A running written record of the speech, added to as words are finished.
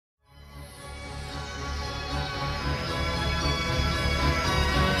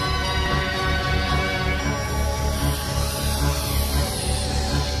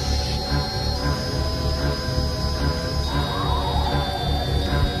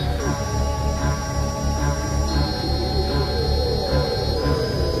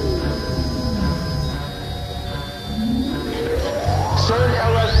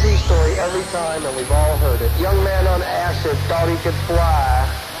time, and we've all heard it. Young man on acid thought he could fly,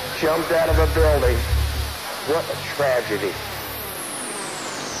 jumped out of a building. What a tragedy.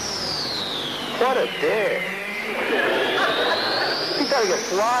 What a dick. He thought he could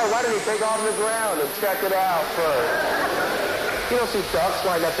fly. Why didn't he take off the ground and check it out first? You don't see ducks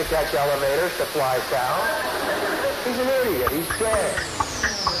lined up to catch elevators to fly south. He's an idiot. He's dead.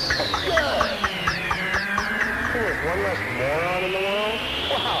 There's one less moron in the world?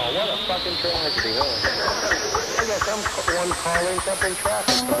 Wow, what a fucking tragedy, huh? I guess I'm one calling something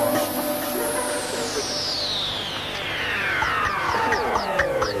traffic tomorrow.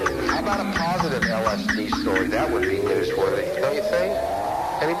 How about a positive LSD story? That would be newsworthy, don't you think?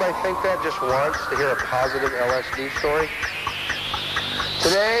 Anybody think that just once, to hear a positive LSD story?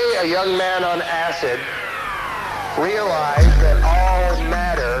 Today, a young man on acid realized that all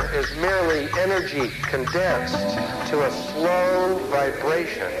matter is merely energy condensed to a slow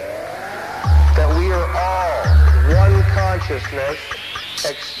vibration. That we are all one consciousness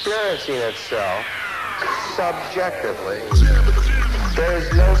experiencing itself subjectively. There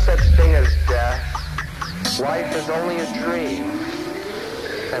is no such thing as death. Life is only a dream,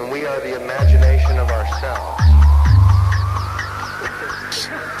 and we are the imagination of ourselves.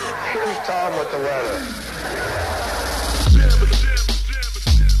 Here's Tom with the weather.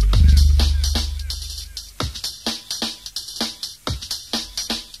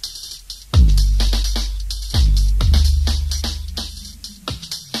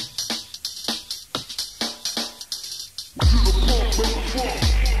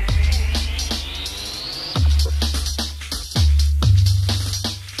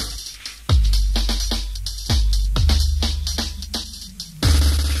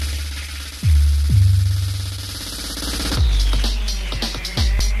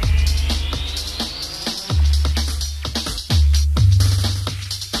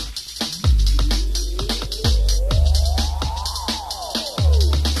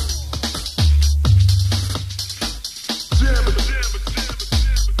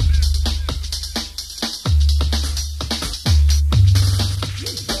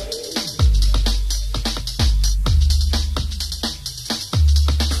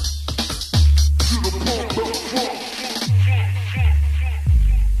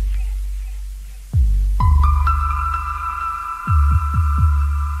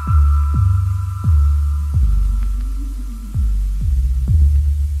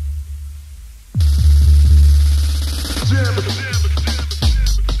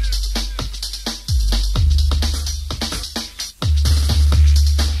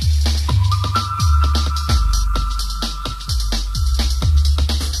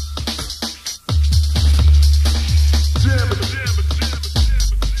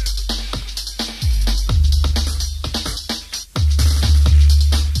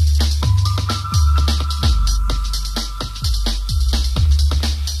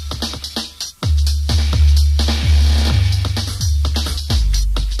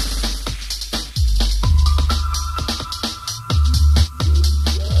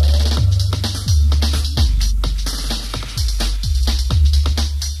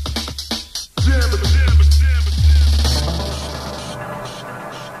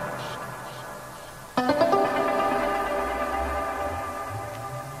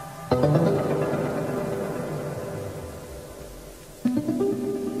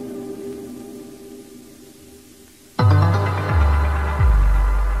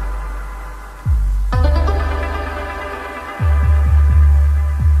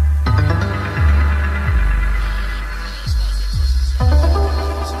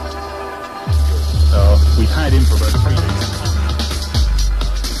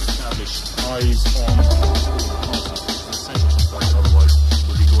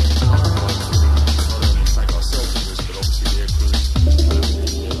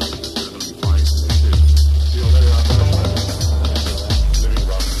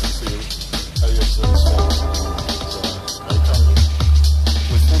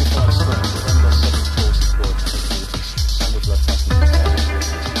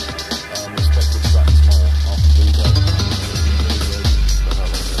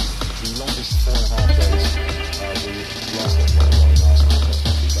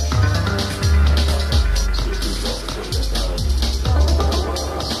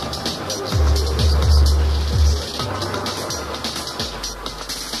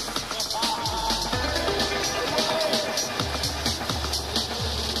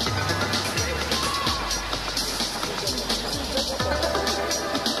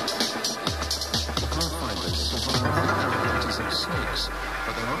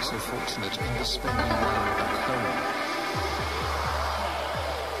 unfortunate in the spending while back home.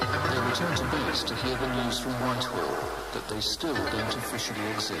 They return to base to hear the news from Whitehall that they still don't officially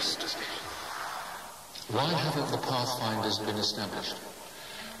exist. Why haven't the Pathfinders been established?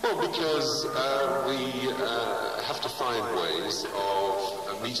 Well, because we have to find ways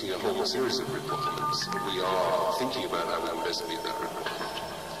of meeting a whole series of requirements. We are thinking about how we can best meet that requirement.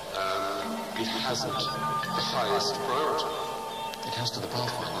 It hasn't the highest priority. It has to the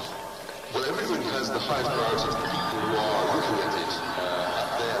Pathfinders. Well, everything has the highest priority to the people who are looking at it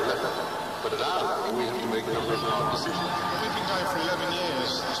at their level. But at our level, we have to make a number of hard decisions. We've been going for 11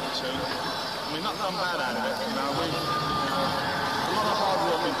 years, this platoon. I mean, not done bad out of it, you know. A lot of hard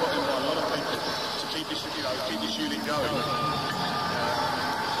work been put in by a lot of people to keep this, keep this unit going.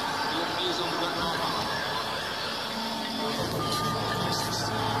 11 years on the back mark.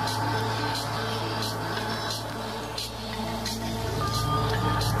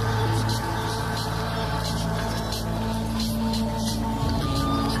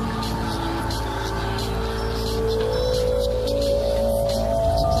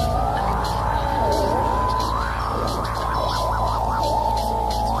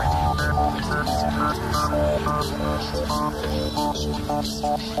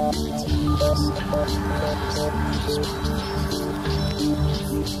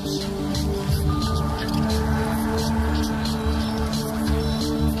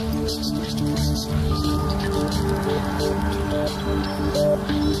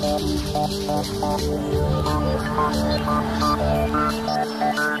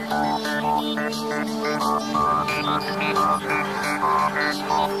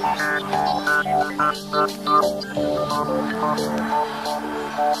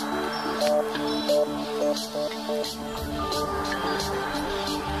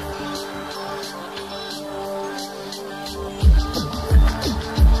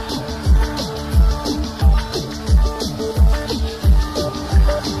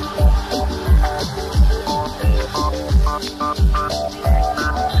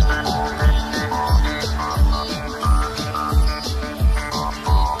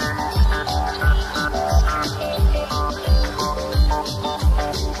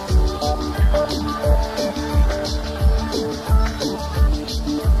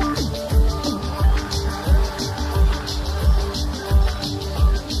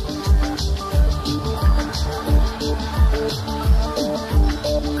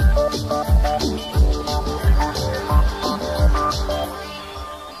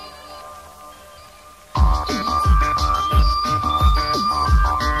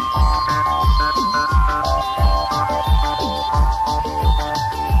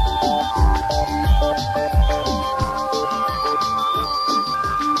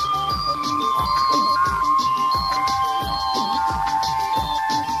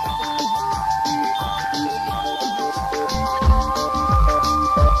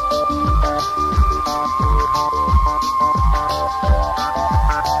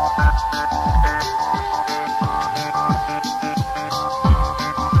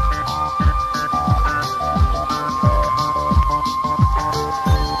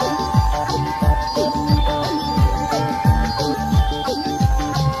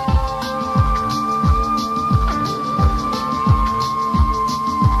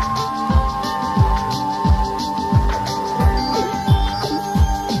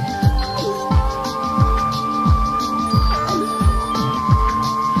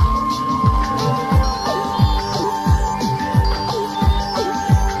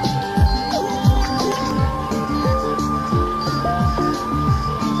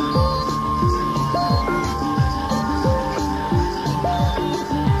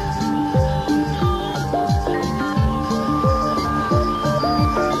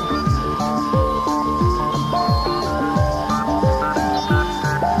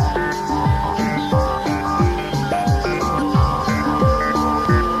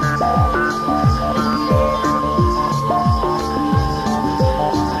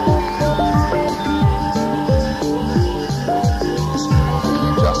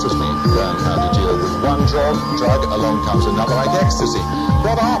 drug, along comes another like ecstasy.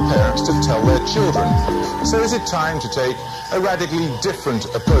 What are parents to tell their children? So is it time to take a radically different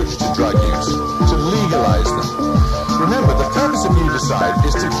approach to drug use, to legalize them? Remember, the purpose of You Decide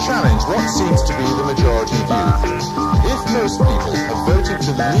is to challenge what seems to be the majority view. If most people have voted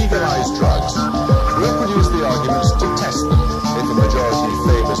to legalize drugs, we'll produce the arguments to test them. If the majority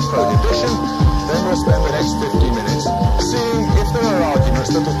favors prohibition, then we'll spend the next 50 minutes seeing if there are arguments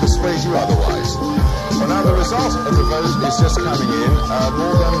that will persuade you otherwise. Well, now the result of the vote is just coming in.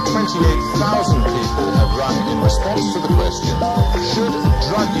 More than 28,000 people have rung in response to the question, should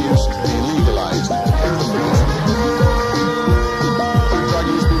drug use be legalized? Should drug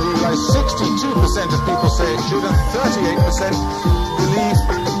use be legalized of people say it should, and 38% believe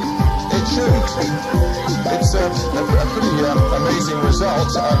it shouldn't. It's a pretty amazing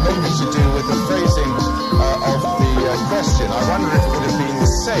result, maybe to do with the phrasing of the question. I wonder if it would have been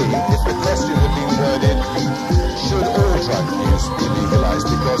the same if the question had been worded, should all drug use be legalized?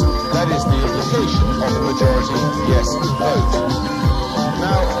 Because that is the implication of the majority yes vote.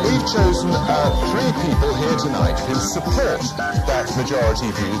 Now, we've chosen 3 people here tonight who support that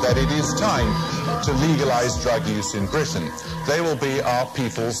majority view that it is time to legalize drug use in Britain. They will be our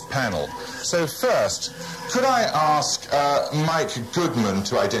People's Panel. So first, could I ask Mike Goodman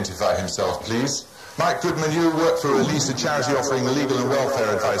to identify himself, please? Mike Goodman, you work for Release, a charity offering legal and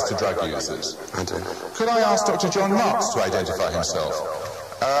welfare advice to drug users. I do. Could I ask Dr. John Marks to identify himself?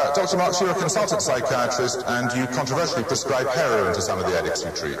 Dr. Marks, you're a consultant psychiatrist and you controversially prescribe heroin to some of the addicts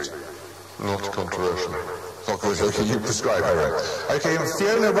you treat. Not controversial. Not controversial, okay, you prescribe heroin. Okay,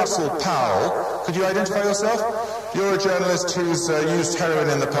 Fiona Russell-Powell, could you identify yourself? You're a journalist who's used heroin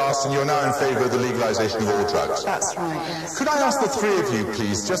in the past and you're now in favour of the legalisation of all drugs. That's right, yes. Could I ask the 3 of you,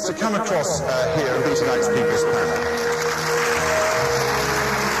 please, just to come across here and be tonight's People's Panel?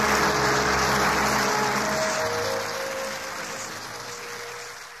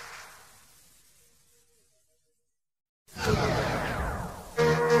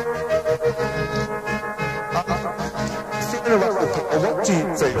 What do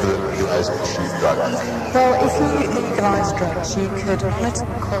you think of the legalisation of drugs? Well, if you legalise drugs, you could monitor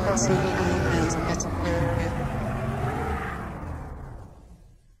the quality and better